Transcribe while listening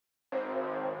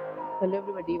Hello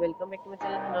everybody, welcome back to my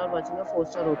channel and now watching a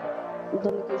 4-star hotel. The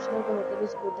location of the hotel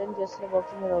is good and guests are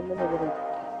walking around the neighborhood.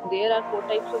 There are 4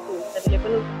 types of rooms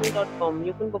available on booking.com.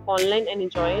 You can book online and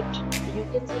enjoy it. You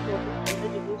can see more than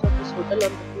 100 reviews of this hotel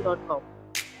on booking.com.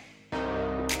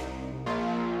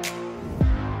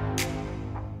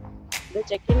 The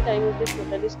check-in time of this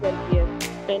hotel is 12 p.m.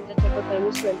 and the check-out time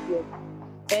is 12 p.m.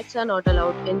 Pets are not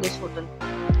allowed in this hotel.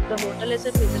 The hotel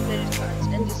accepts major credit cards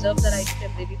and reserves the right to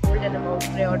temporarily hold an amount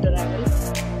prior to arrival.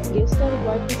 Guests are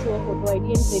required to show a photo ID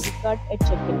and credit card at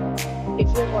check-in. If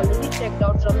you have already checked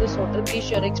out from this hotel, please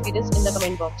share your experience in the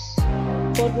comment box.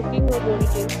 For booking or more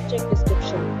details, check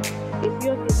description. If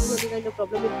you are facing any kind of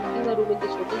problem with booking a room in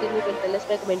this hotel, then you can tell us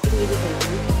by commenting. We will help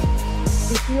you.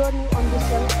 If you are new on this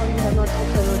channel or you have not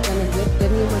subscribed our channel yet,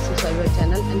 then you must subscribe our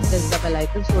channel and press the bell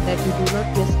icon so that you do not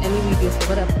miss any video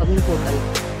of our upcoming hotel.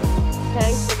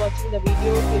 Thanks for watching the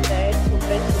video till the end. So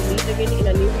friends, we'll meet again in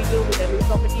a new video with a new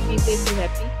property. Be safe, be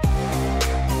happy.